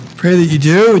Pray that you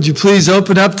do. Would you please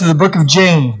open up to the book of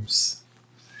James,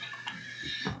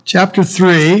 chapter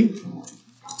 3.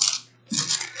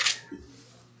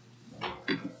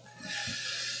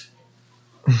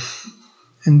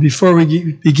 And before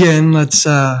we begin, let's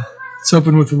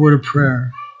open with a word of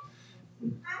prayer.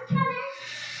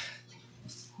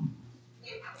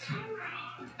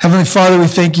 Heavenly Father, we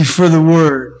thank you for the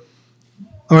word.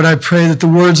 Lord, I pray that the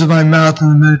words of my mouth and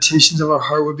the meditations of our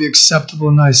heart would be acceptable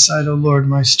in thy sight, O Lord,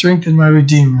 my strength and my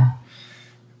Redeemer. I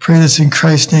pray this in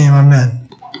Christ's name, amen.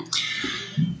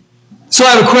 So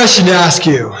I have a question to ask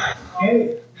you.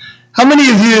 How many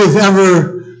of you have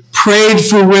ever prayed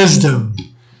for wisdom?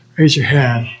 Raise your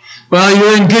hand. Well,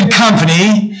 you're in good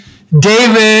company.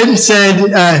 David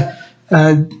said,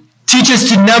 teach us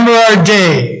to number our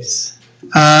days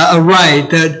aright,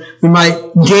 that we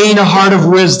might gain a heart of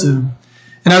wisdom.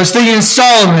 And I was thinking of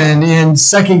Solomon in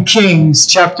 2 Kings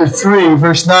chapter 3,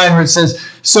 verse 9, where it says,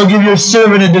 so give your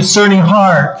servant a discerning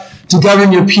heart to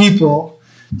govern your people,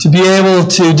 to be able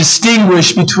to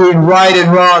distinguish between right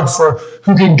and wrong, for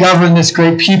who can govern this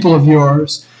great people of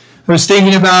yours. I was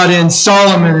thinking about in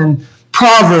Solomon and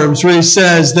Proverbs, where he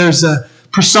says there's a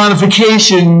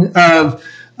personification of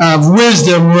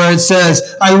wisdom, where it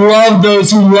says, I love those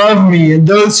who love me, and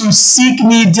those who seek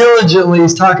me diligently.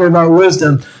 He's talking about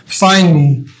wisdom. Find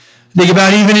me. Think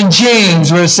about even in James,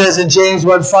 where it says in James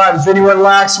 1:5, if anyone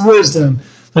lacks wisdom,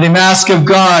 let him ask of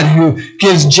God, who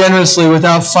gives generously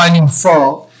without finding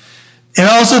fault. And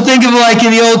also think of like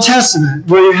in the Old Testament,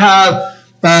 where you have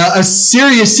a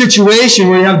serious situation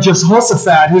where you have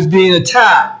Jehoshaphat who's being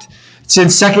attacked. It's in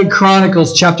 2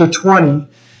 Chronicles chapter 20.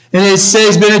 And it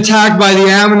says he's been attacked by the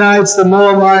Ammonites, the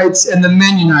Moabites, and the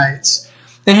Mennonites.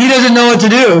 And he doesn't know what to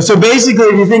do. So basically,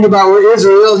 if you think about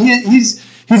Israel, he's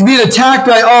being attacked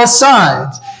by all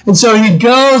sides. And so he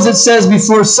goes, it says,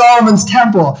 before Solomon's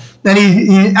temple. And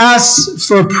he asks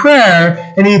for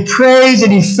prayer, and he prays,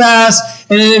 and he fasts.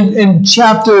 And in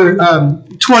chapter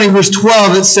 20, verse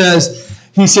 12, it says,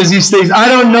 he says these things, I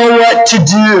don't know what to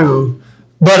do,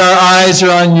 but our eyes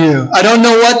are on you. I don't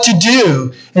know what to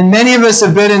do. And many of us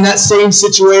have been in that same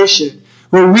situation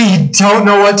where we don't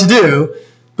know what to do,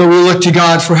 but we look to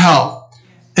God for help.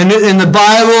 And the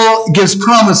Bible gives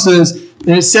promises,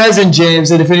 and it says in James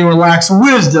that if anyone lacks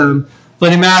wisdom,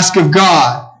 let him ask of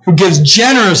God, who gives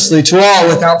generously to all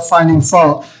without finding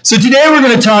fault. So today we're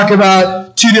going to talk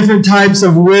about two different types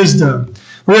of wisdom.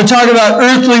 We're going to talk about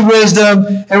earthly wisdom,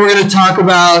 and we're going to talk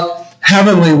about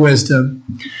heavenly wisdom.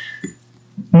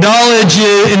 Knowledge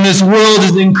in this world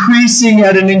is increasing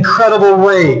at an incredible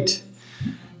rate.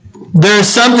 There's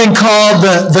something called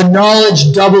the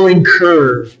knowledge doubling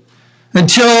curve.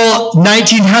 Until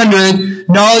 1900,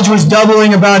 knowledge was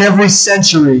doubling about every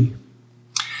century.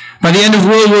 By the end of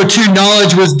World War II,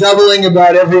 knowledge was doubling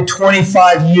about every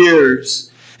 25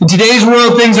 years. In today's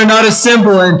world, things are not as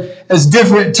simple, and as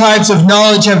different types of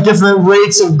knowledge have different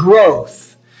rates of growth.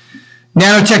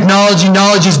 Nanotechnology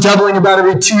knowledge is doubling about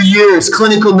every 2 years.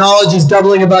 Clinical knowledge is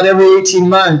doubling about every 18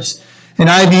 months. And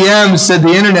IBM said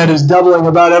the internet is doubling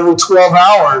about every 12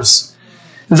 hours.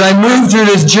 As I move through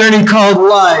this journey called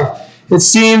life, it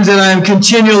seems that I am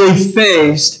continually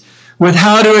faced with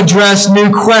how to address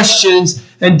new questions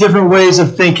and different ways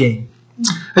of thinking.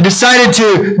 I decided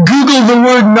to Google the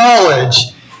word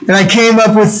knowledge, and I came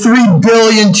up with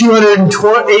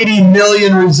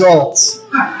 3,280,000,000 results.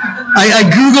 I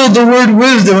Googled the word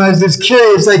wisdom. I was just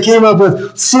curious. I came up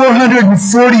with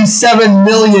 447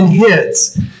 million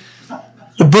hits.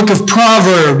 The book of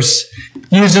Proverbs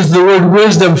uses the word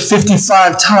wisdom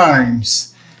 55 times.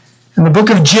 And the book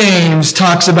of James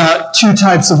talks about two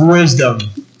types of wisdom.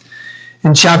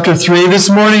 In chapter 3, this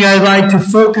morning I'd like to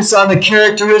focus on the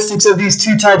characteristics of these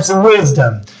two types of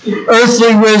wisdom.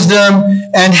 Earthly wisdom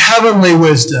and heavenly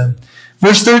wisdom.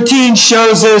 Verse 13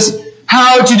 shows us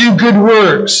how to do good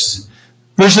works.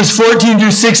 Verses 14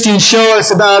 through 16 show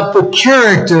us about the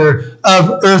character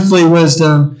of earthly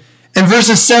wisdom. And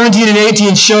verses 17 and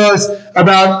 18 show us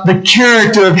about the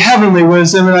character of heavenly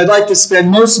wisdom. And I'd like to spend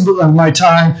most of my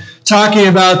time talking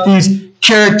about these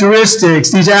characteristics,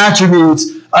 these attributes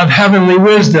of heavenly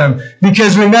wisdom.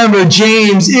 Because remember,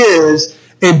 James is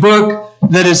a book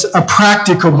that is a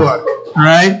practical book, all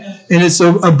right? And it's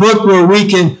a book where we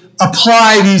can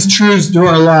apply these truths to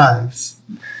our lives.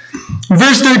 In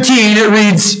verse 13, it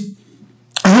reads,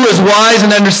 who is wise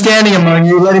and understanding among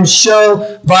you? Let him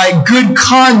show by good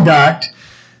conduct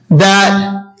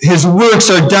that his works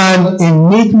are done in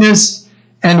meekness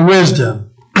and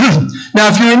wisdom. Now,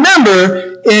 if you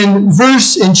remember, in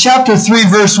chapter 3,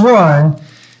 verse 1,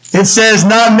 it says,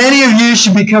 not many of you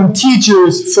should become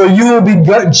teachers, for you will be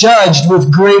judged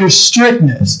with greater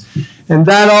strictness. And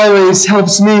that always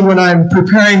helps me when I'm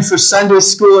preparing for Sunday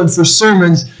school and for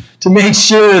sermons to make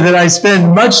sure that I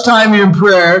spend much time in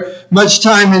prayer, much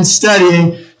time in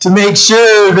studying, to make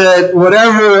sure that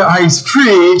whatever I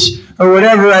preach or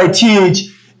whatever I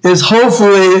teach is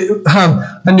hopefully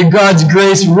under God's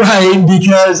grace right,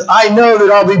 because I know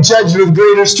that I'll be judged with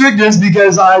greater strictness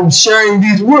because I'm sharing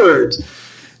these words.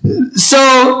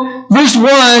 So, verse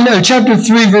 1, or chapter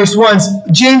 3, verse 1,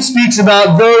 James speaks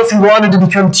about those who wanted to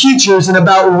become teachers and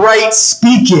about right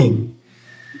speaking.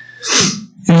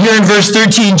 And here in verse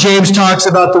 13, James talks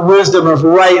about the wisdom of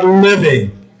right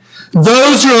living.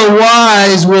 Those who are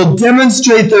wise will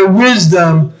demonstrate their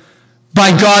wisdom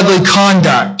by godly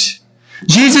conduct.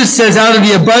 Jesus says, out of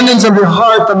the abundance of your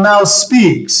heart, the mouth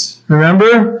speaks.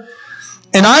 Remember?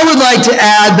 And I would like to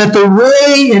add that the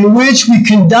way in which we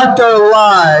conduct our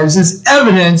lives is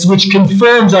evidence which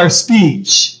confirms our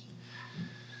speech.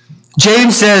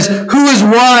 James says, who is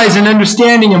wise and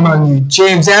understanding among you?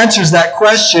 James answers that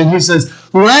question. He says,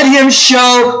 let him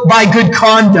show by good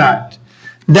conduct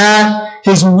that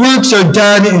his works are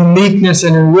done in meekness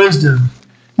and in wisdom.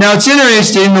 Now it's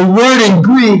interesting, the word in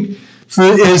Greek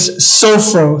is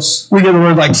sophos. We get the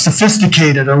word like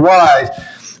sophisticated or wise.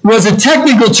 Was a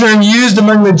technical term used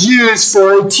among the Jews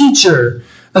for a teacher,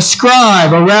 a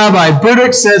scribe, a rabbi.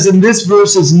 Burdick says in this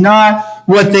verse is not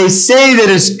what they say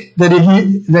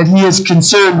that he is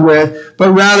concerned with,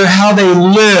 but rather how they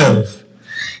live.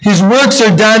 His works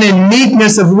are done in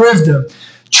meekness of wisdom.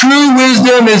 True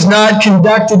wisdom is not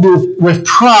conducted with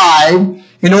pride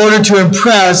in order to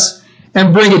impress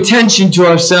and bring attention to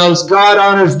ourselves. God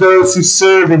honors those who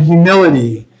serve in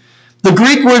humility. The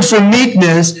Greek word for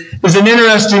meekness is an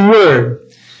interesting word.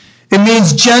 It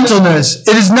means gentleness.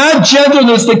 It is not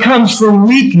gentleness that comes from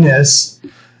weakness,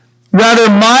 rather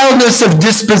mildness of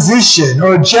disposition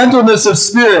or gentleness of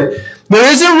spirit.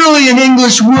 There isn't really an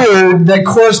English word that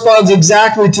corresponds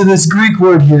exactly to this Greek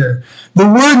word here. The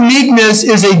word meekness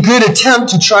is a good attempt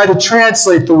to try to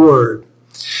translate the word.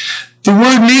 The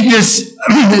word meekness,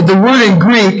 the word in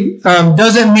Greek,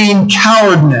 doesn't mean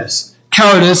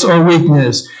cowardice or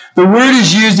weakness. The word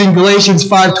is used in Galatians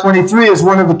 5:23 as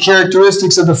one of the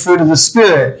characteristics of the fruit of the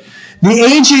Spirit. The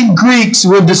ancient Greeks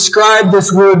would describe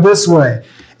this word this way.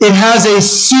 It has a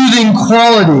soothing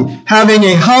quality, having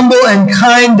a humble and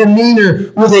kind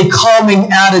demeanor with a calming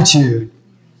attitude.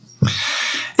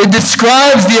 It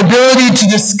describes the ability to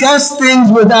discuss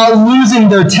things without losing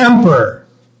their temper.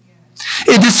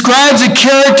 It describes a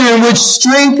character in which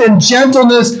strength and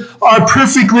gentleness are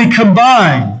perfectly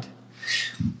combined.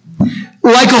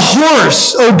 Like a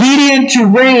horse, obedient to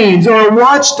reins, or a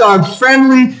watchdog,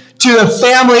 friendly to a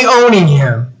family owning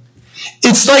him.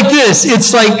 It's like this.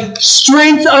 It's like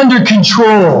strength under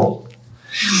control.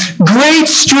 Great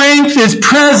strength is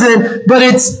present, but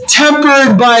it's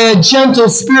tempered by a gentle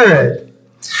spirit.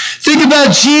 Think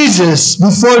about Jesus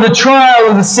before the trial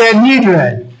of the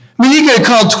Sanhedrin. I mean, he could have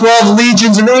called 12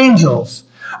 legions of angels.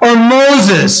 Or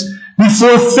Moses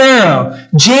before Pharaoh.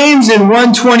 James in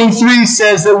 1:23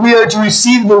 says that we are to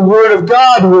receive the word of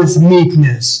God with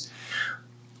meekness.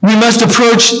 We must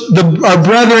approach our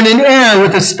brethren in error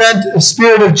with a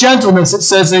spirit of gentleness, it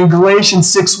says in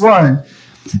Galatians 6:1.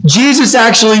 Jesus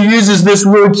actually uses this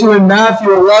word too in Matthew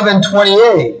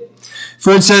 11:28.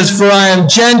 For it says, for I am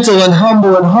gentle and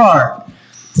humble in heart.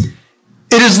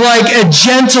 It is like a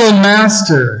gentle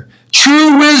master.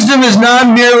 True wisdom is not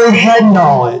merely head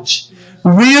knowledge.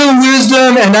 Real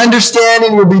wisdom and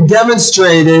understanding will be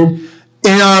demonstrated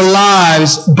in our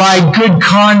lives by good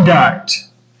conduct.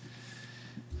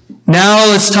 Now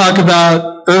let's talk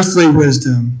about earthly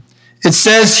wisdom. It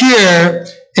says here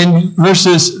in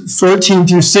verses 14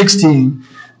 through 16,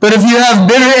 but if you have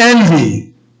bitter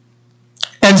envy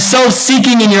and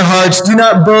self-seeking in your hearts, do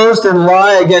not boast and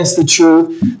lie against the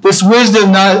truth. This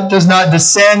wisdom does not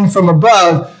descend from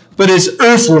above, but is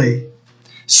earthly,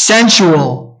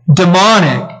 sensual,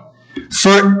 demonic.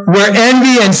 For where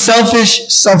envy and selfish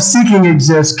self-seeking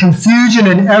exist, confusion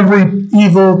and every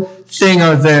evil thing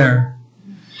are there.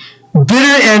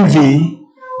 Bitter envy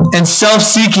and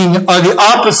self-seeking are the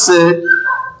opposite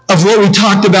of what we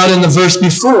talked about in the verse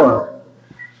before.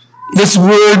 This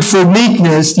word for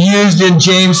meekness used in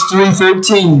James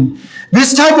 3:13.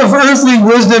 This type of earthly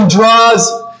wisdom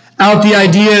draws out the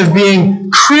idea of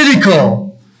being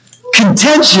critical,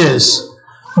 contentious,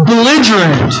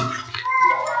 belligerent.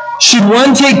 Should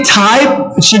one take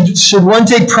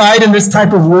pride in this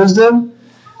type of wisdom?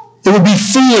 It would be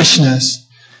foolishness.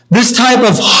 This type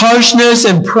of harshness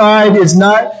and pride is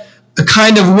not a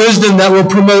kind of wisdom that will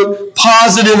promote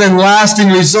positive and lasting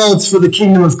results for the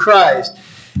kingdom of Christ.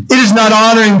 It is not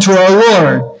honoring to our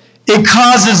Lord. It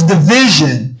causes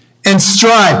division, and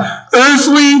strive.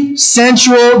 Earthly,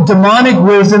 sensual, demonic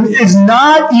wisdom is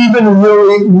not even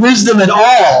really wisdom at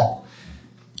all.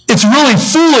 It's really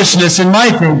foolishness in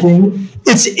my thinking.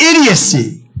 It's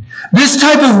idiocy. This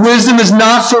type of wisdom is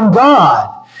not from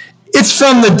God. It's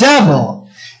from the devil.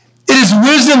 It is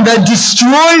wisdom that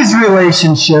destroys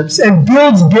relationships and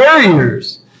builds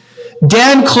barriers.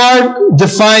 Dan Clark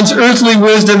defines earthly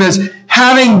wisdom as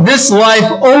having this life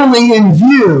only in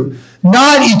view,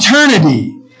 not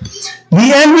eternity.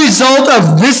 The end result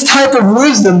of this type of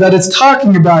wisdom that it's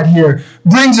talking about here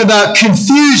brings about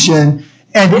confusion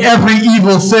and every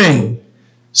evil thing.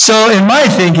 So in my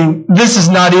thinking, this is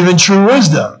not even true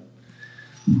wisdom.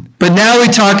 But now we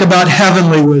talk about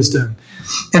heavenly wisdom.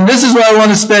 And this is what I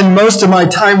want to spend most of my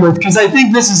time with, because I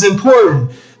think this is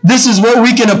important. This is what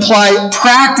we can apply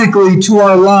practically to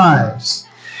our lives.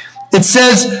 It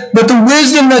says, but the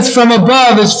wisdom that's from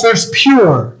above is first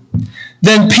pure,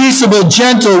 then peaceable,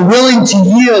 gentle, willing to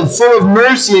yield, full of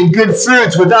mercy and good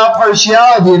fruits, without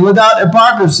partiality and without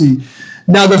hypocrisy.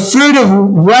 Now the fruit of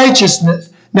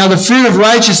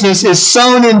righteousness is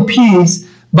sown in peace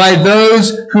by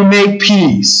those who make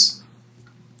peace.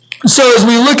 So as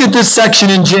we look at this section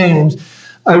in James,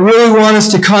 I really want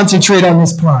us to concentrate on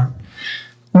this part.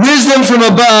 Wisdom from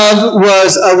above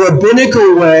was a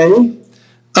rabbinical way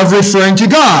of referring to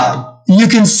God. You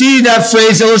can see that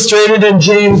phrase illustrated in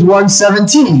James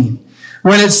 1:17,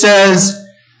 when it says,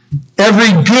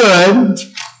 every good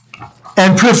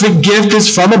and perfect gift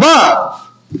is from above,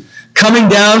 coming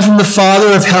down from the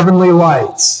Father of heavenly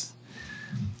lights.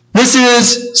 This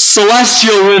is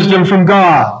celestial wisdom from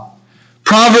God.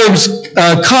 Proverbs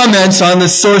comments on the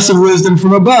source of wisdom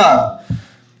from above.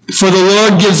 For the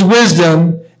Lord gives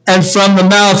wisdom, and from the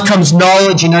mouth comes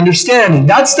knowledge and understanding.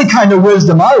 That's the kind of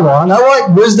wisdom I want. I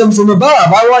want wisdom from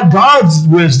above. I want God's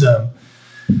wisdom.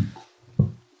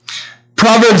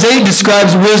 Proverbs 8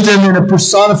 describes wisdom in a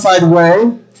personified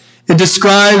way. It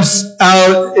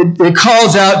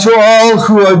calls out to all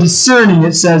who are discerning.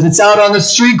 It says it's out on the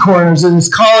street corners and it's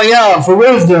calling out for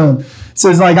wisdom. It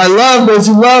says, like, I love those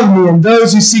who love me, and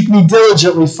those who seek me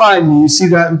diligently find me. You see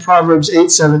that in Proverbs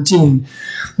 8:17.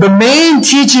 The main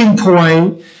teaching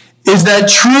point is that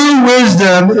true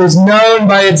wisdom is known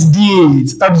by its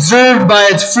deeds, observed by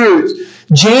its fruits.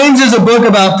 James is a book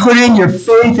about putting your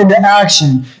faith into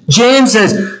action. James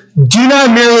says, do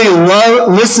not merely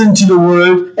listen to the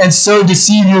word and so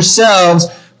deceive yourselves,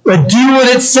 but do what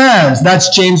it says. That's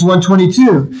James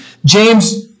 1:22.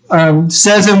 James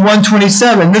says in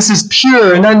 1:27, this is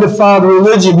pure and undefiled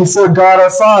religion before God our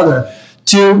Father.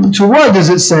 To what does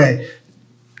it say?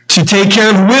 To take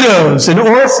care of widows and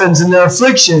orphans in their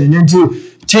affliction, and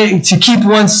to keep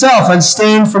oneself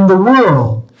unstained from the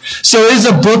world. So it is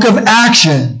a book of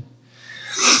action.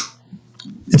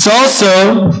 It's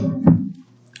also,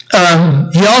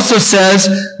 he also says,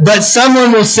 but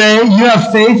someone will say, you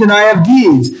have faith and I have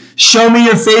deeds. Show me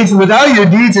your faith without your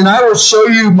deeds, and I will show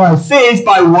you my faith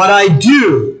by what I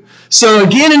do. So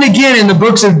again and again in the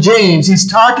books of James, he's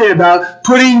talking about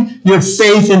putting your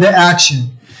faith into action.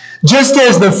 Just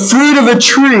as the fruit of a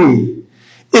tree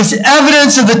is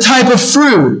evidence of the type of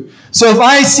fruit. So if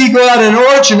I go out in an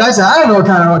orchard and I say, I don't know what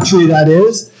kind of tree that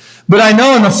is, but I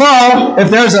know in the fall, if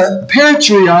there's a pear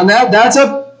tree on that's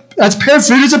pear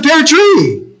fruit, it's a pear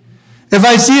tree. If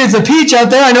I see it's a peach out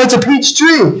there, I know it's a peach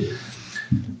tree.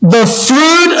 The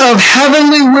fruit of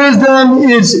heavenly wisdom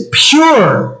is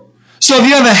pure. So if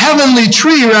you have a heavenly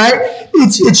tree, right,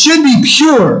 it should be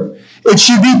pure. It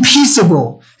should be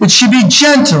peaceable. It should be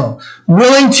gentle,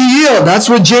 willing to yield. That's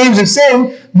what James is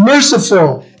saying.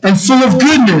 Merciful and full of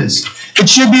goodness. It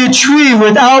should be a tree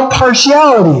without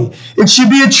partiality. It should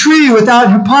be a tree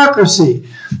without hypocrisy.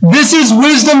 This is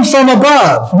wisdom from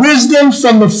above. Wisdom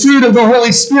from the fruit of the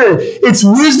Holy Spirit. It's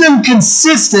wisdom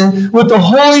consistent with the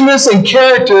holiness and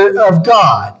character of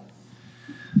God.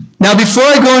 Now, before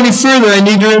I go any further, I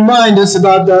need to remind us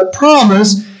about the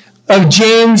promise of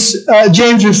James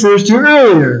refers to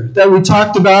earlier, that we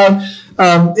talked about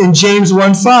in James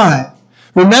 1:5.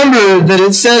 Remember that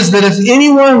it says that if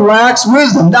anyone lacks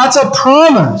wisdom, that's a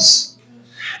promise.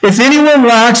 If anyone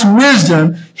lacks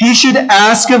wisdom, he should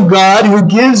ask of God, who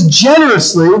gives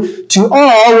generously to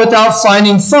all without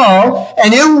finding fault,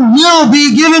 and it will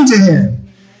be given to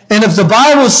him. And if the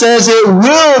Bible says it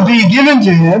will be given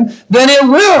to him, then it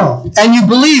will, and you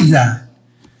believe that.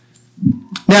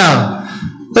 Now,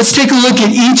 let's take a look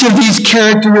at each of these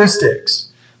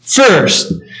characteristics.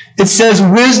 First, it says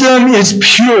wisdom is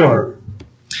pure.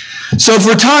 So if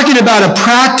we're talking about a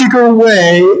practical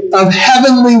way of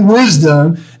heavenly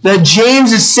wisdom that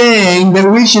James is saying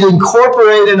that we should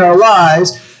incorporate in our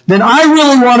lives, then I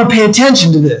really want to pay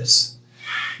attention to this.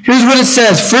 Here's what it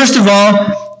says. First of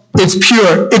all, it's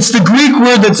pure. It's the Greek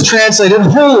word that's translated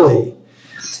holy.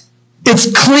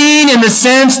 It's clean in the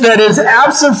sense that it's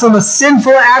absent from a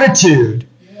sinful attitude.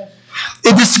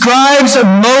 It describes a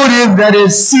motive that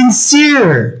is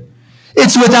sincere.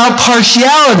 It's without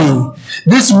partiality.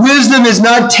 This wisdom is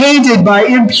not tainted by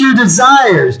impure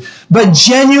desires, but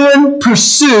genuine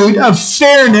pursuit of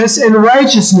fairness and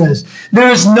righteousness. There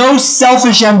is no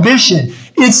selfish ambition.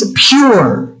 It's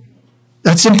pure.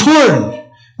 That's important.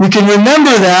 We can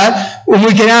remember that when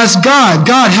we can ask God,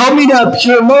 God, help me to have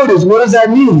pure motives. What does that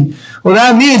mean? Well,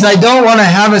 that means I don't want to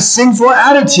have a sinful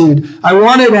attitude. I don't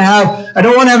want to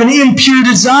have an impure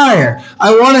desire.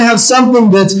 I want to have something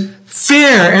that's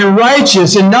fair and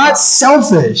righteous and not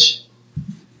selfish.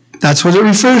 That's what it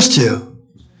refers to.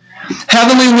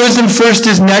 Heavenly wisdom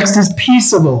next is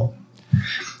peaceable.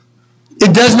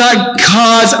 It does not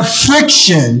cause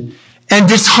friction and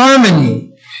disharmony.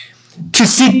 To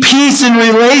seek peace in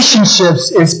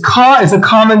relationships is a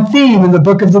common theme in the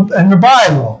the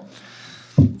Bible.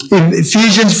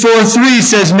 Ephesians 4:3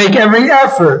 says, make every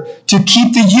effort to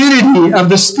keep the unity of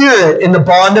the Spirit in the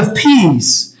bond of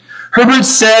peace. Herbert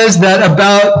says that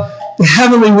about the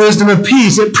heavenly wisdom of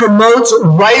peace, it promotes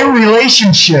right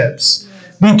relationships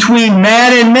between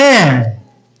man and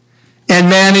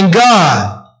man and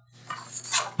God.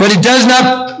 But it does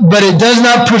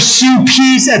not pursue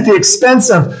peace at the expense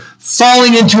of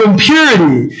falling into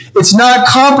impurity. It's not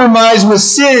compromised with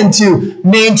sin to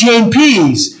maintain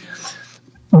peace.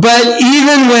 But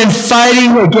even when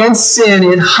fighting against sin,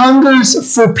 it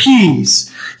hungers for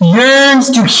peace, yearns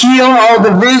to heal all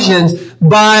divisions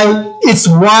by its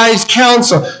wise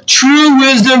counsel. True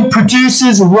wisdom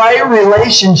produces right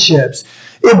relationships.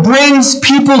 It brings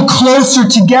people closer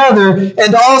together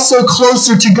and also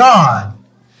closer to God.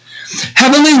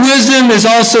 Heavenly wisdom is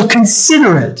also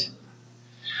considerate.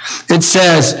 It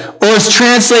says, or is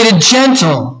translated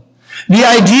gentle. The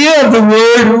idea of the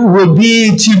word would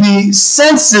be to be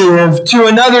sensitive to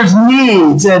another's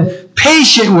needs and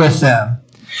patient with them.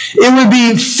 It would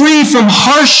be free from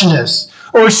harshness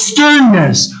or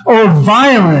sternness or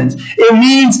violence. It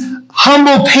means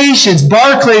humble patience.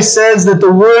 Barclay says that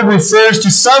the word refers to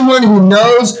someone who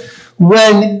knows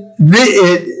when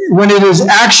it is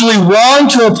actually wrong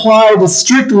to apply the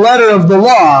strict letter of the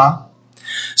law.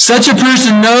 Such a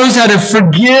person knows how to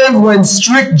forgive when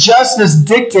strict justice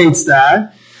dictates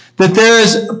that there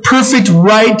is perfect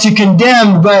right to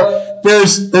condemn, but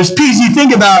there's peace. You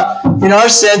think about, in our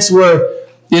sense, where,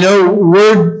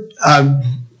 we're,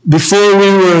 before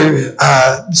we were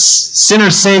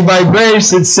sinners saved by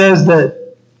grace, it says that,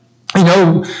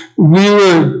 we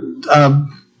were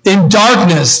in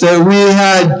darkness, that we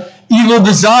had evil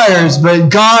desires, but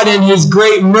God in His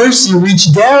great mercy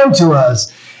reached down to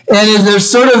us. And there's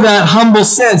sort of that humble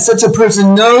sense. Such a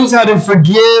person knows how to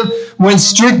forgive when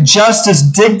strict justice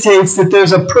dictates that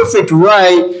there's a perfect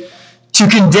right to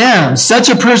condemn. Such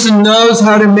a person knows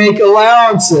how to make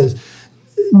allowances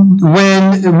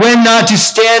when not to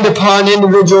stand upon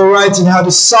individual rights and how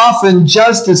to soften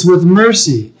justice with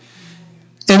mercy.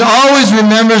 And always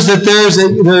remembers that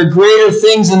there are greater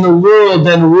things in the world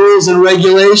than rules and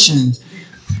regulations.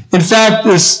 In fact,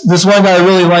 this one guy I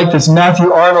really like this. Matthew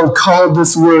Arnold called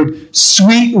this word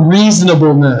sweet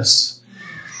reasonableness.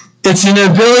 It's an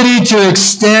ability to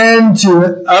extend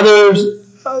to others.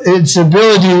 Its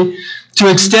ability to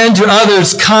extend to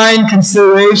others kind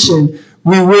consideration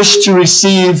we wish to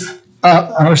receive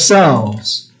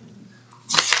ourselves.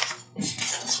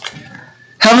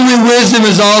 Heavenly wisdom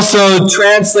is also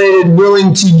translated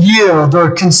willing to yield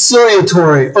or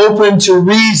conciliatory, open to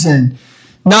reason,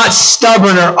 not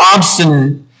stubborn or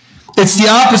obstinate. It's the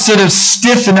opposite of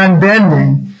stiff and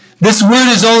unbending. This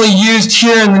word is only used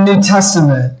here in the New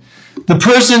Testament. The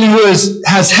person who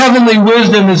has heavenly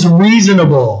wisdom is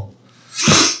reasonable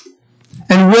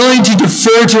and willing to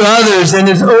defer to others and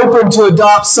is open to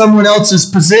adopt someone else's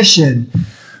position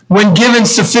when given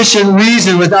sufficient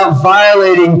reason without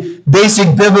violating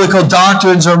basic biblical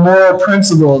doctrines or moral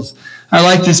principles. I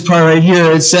like this part right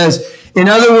here. It says, in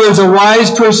other words, a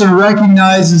wise person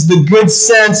recognizes the good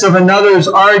sense of another's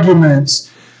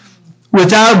arguments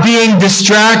without being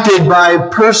distracted by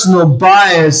personal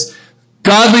bias.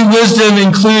 Godly wisdom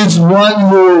includes one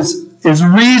who is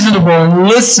reasonable and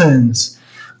listens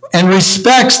and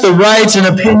respects the rights and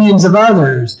opinions of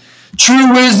others.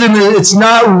 True wisdom, it's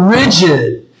not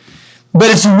rigid, but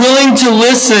it's willing to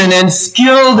listen and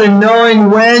skilled in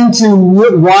knowing when to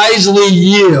wisely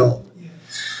yield.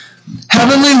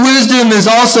 Heavenly wisdom is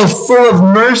also full of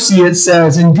mercy, it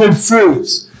says, and good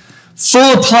fruits.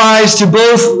 Full applies to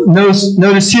both,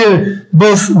 notice here,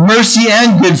 both mercy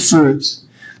and good fruits.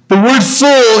 The word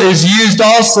full is used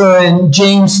also in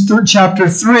James chapter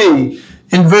 3.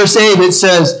 In verse 8 it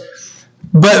says,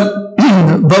 but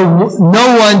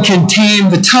no one can tame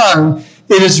the tongue.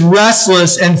 It is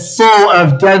restless and full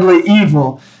of deadly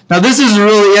evil. Now this is a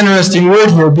really interesting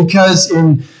word here, because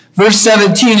in verse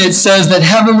 17 it says that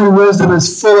heavenly wisdom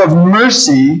is full of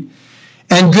mercy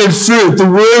and good fruit. The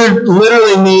word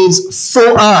literally means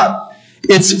full up.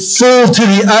 It's full to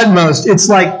the utmost. It's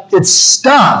like it's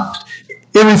stuffed.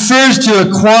 It refers to a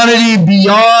quantity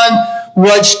beyond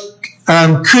what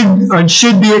could or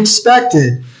should be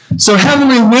expected. So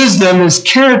heavenly wisdom is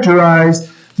characterized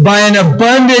by an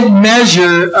abundant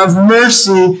measure of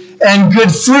mercy and good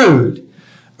fruit.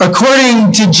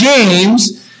 According to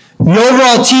James, the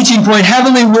overall teaching point,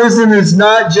 heavenly wisdom is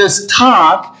not just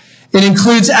talk, it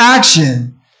includes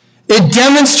action. It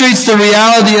demonstrates the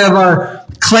reality of our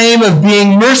claim of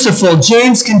being merciful.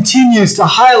 James continues to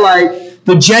highlight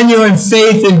the genuine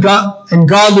faith and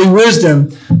godly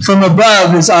wisdom from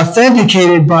above is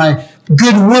authenticated by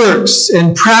good works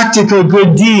and practical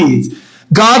good deeds.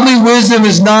 Godly wisdom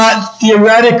is not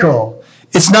theoretical.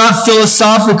 It's not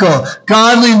philosophical.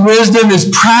 Godly wisdom is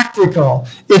practical.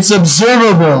 It's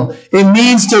observable. It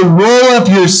means to roll up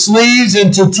your sleeves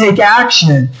and to take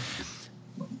action.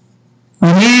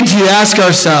 We need to ask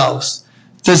ourselves,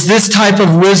 does this type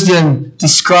of wisdom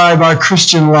describe our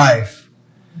Christian life?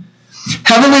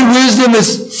 Heavenly wisdom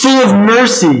is full of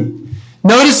mercy.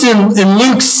 Notice in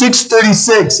Luke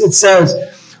 6:36, it says,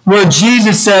 where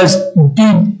Jesus says, be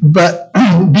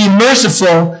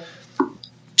merciful,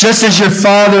 just as your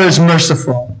Father is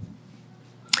merciful.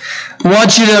 I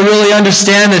want you to really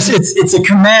understand this. It's a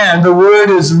command. The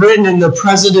word is written in the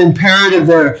present imperative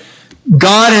there.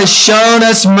 God has shown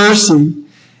us mercy,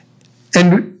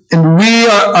 and we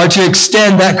are to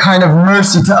extend that kind of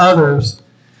mercy to others.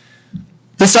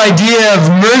 This idea of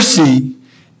mercy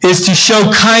is to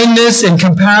show kindness and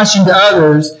compassion to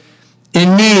others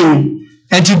in need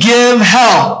and to give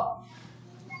help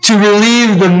to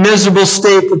relieve the miserable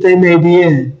state that they may be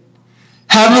in.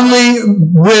 Heavenly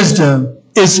wisdom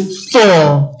is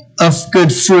full of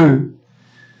good fruit.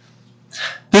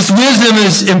 This wisdom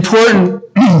is important.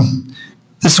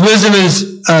 This wisdom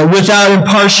is without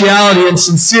impartiality and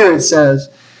sincere, it says.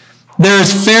 There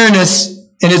is fairness,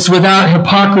 and it's without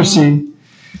hypocrisy.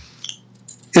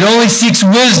 It only seeks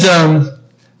wisdom,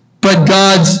 but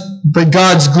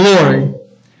God's glory.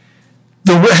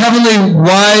 The heavenly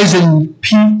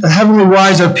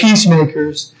wise are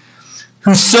peacemakers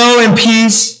who sow in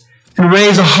peace and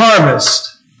raise a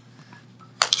harvest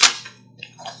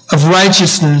of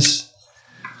righteousness.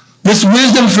 This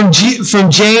wisdom from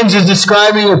James is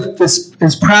describing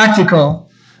as practical,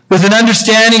 with an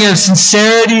understanding of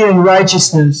sincerity and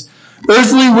righteousness.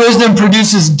 Earthly wisdom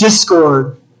produces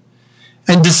discord,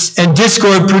 and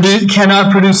discord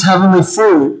cannot produce heavenly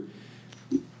fruit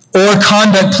or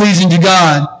conduct pleasing to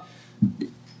God.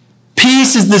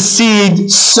 Peace is the seed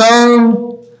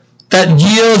sown that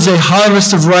yields a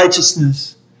harvest of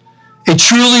righteousness. A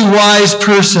truly wise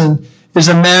person is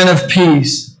a man of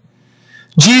peace.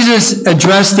 Jesus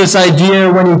addressed this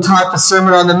idea when he taught the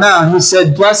Sermon on the Mount. He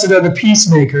said, "Blessed are the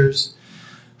peacemakers,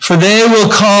 for they will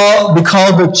be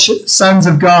called the sons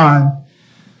of God."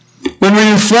 When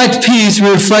we reflect peace,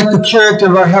 we reflect the character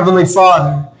of our Heavenly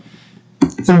Father.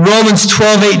 In Romans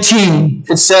 12:18,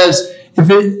 it says,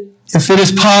 if it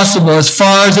is possible, as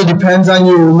far as it depends on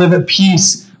you, live at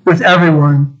peace with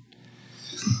everyone.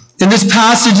 In this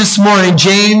passage this morning,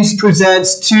 James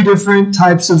presents two different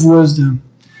types of wisdom.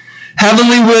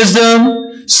 Heavenly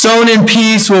wisdom, sown in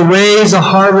peace, will raise a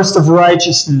harvest of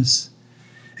righteousness.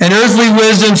 And earthly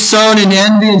wisdom, sown in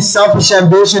envy and selfish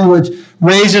ambition, which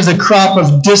raises a crop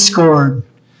of discord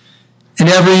and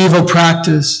every evil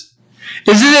practice.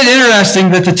 Isn't it interesting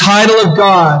that the title of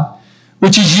God,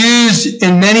 which is used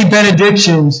in many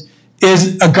benedictions,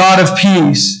 is a God of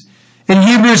peace? In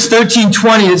Hebrews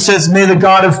 13:20, it says, "May the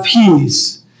God of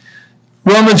peace."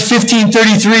 Romans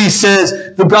 15:33 says,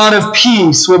 "The God of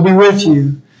peace will be with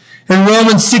you." In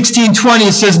Romans 16:20,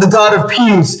 it says, "The God of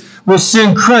peace will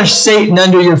soon crush Satan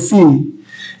under your feet."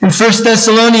 In 1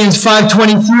 Thessalonians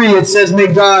 5:23, it says, "May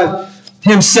God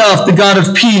himself, the God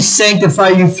of peace, sanctify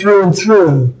you through and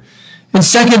through." In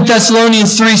 2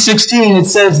 Thessalonians 3:16, it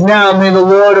says, "Now may the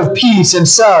Lord of peace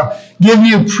himself give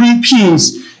you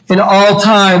peace in all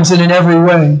times and in every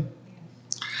way."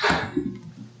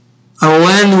 I will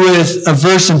end with a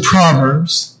verse in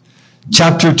Proverbs,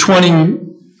 chapter 12,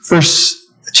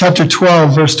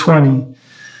 verse 20.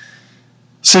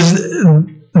 It says,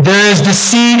 "There is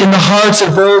deceit in the hearts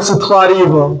of those who plot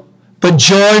evil, but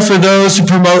joy for those who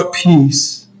promote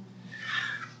peace."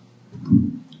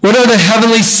 What are the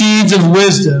heavenly seeds of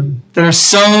wisdom that are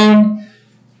sown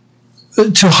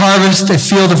to harvest a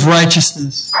field of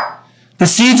righteousness? The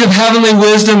seeds of heavenly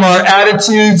wisdom are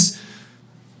attitudes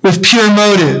with pure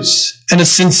motives and a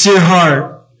sincere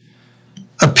heart,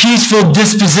 a peaceful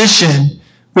disposition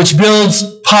which builds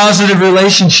positive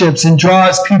relationships and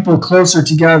draws people closer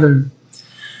together.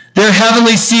 They're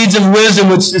heavenly seeds of wisdom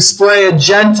which display a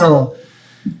gentle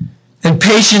and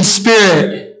patient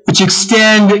spirit, which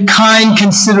extend kind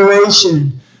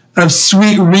consideration of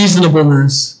sweet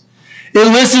reasonableness.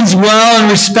 It listens well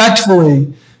and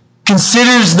respectfully,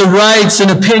 considers the rights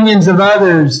and opinions of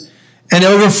others, and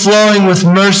overflowing with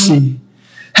mercy.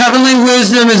 Heavenly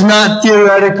wisdom is not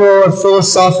theoretical or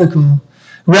philosophical.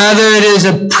 Rather, it is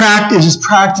a practice, is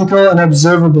practical and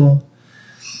observable.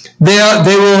 They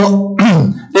will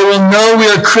know we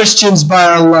are Christians by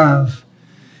our love.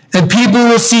 And people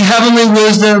will see heavenly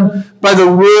wisdom by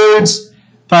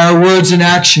our words in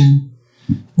action.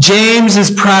 James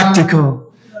is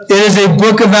practical. It is a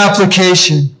book of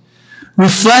application.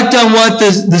 Reflect on what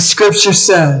the scripture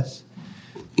says.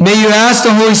 May you ask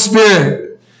the Holy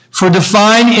Spirit for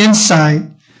divine insight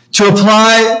to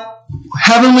apply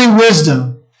heavenly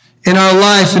wisdom in our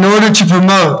life in order to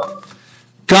promote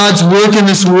God's work in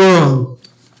this world.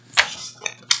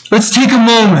 Let's take a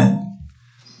moment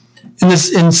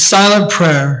in silent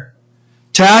prayer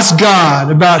to ask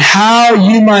God about how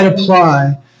you might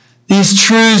apply these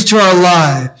truths to our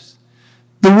lives.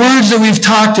 The words that we've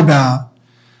talked about.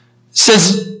 It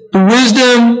says the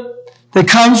wisdom that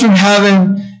comes from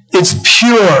heaven, it's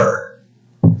pure.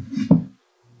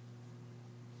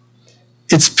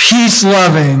 It's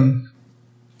peace-loving.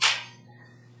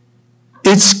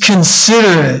 It's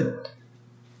considerate.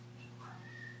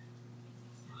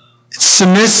 It's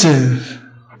submissive.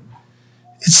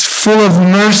 It's full of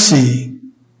mercy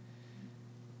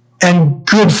and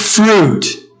good fruit.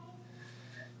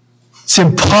 It's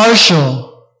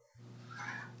impartial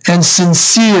and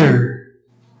sincere.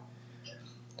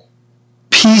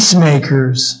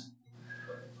 Peacemakers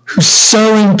who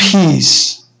sow in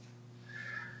peace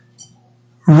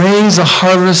raise a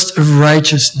harvest of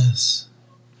righteousness.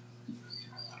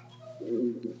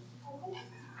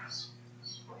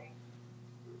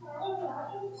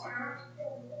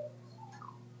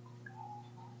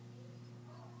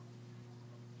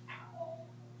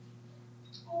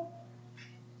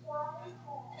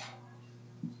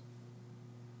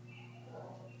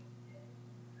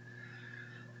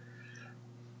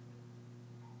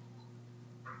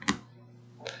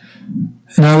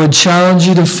 And I would challenge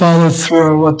you to follow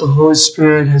through on what the Holy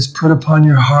Spirit has put upon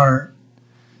your heart.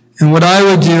 And what I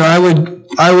would do, I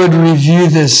would review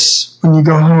this when you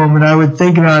go home, and I would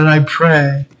think about it, and I'd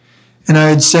pray. And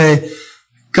I would say,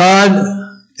 God,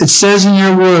 it says in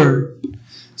your word, it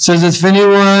says if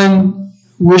anyone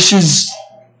wishes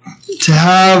to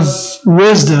have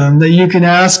wisdom, that you can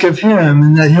ask of him,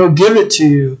 and that he'll give it to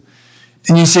you.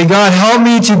 And you say, God, help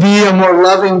me to be a more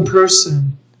loving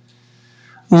person.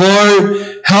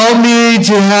 Lord, help me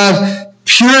to have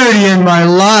purity in my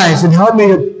life, and help me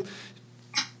to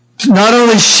not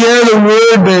only share the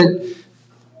word,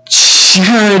 but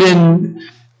share it in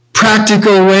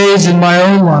practical ways in my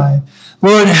own life.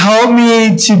 Lord, help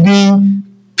me to be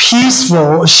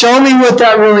peaceful. Show me what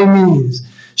that really means.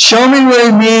 Show me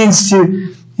what it means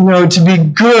to be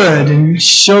good and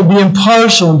be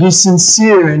impartial and be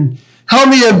sincere, and help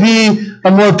me to be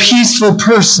a more peaceful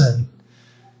person.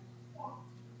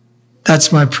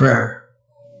 That's my prayer.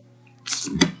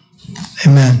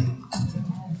 Amen.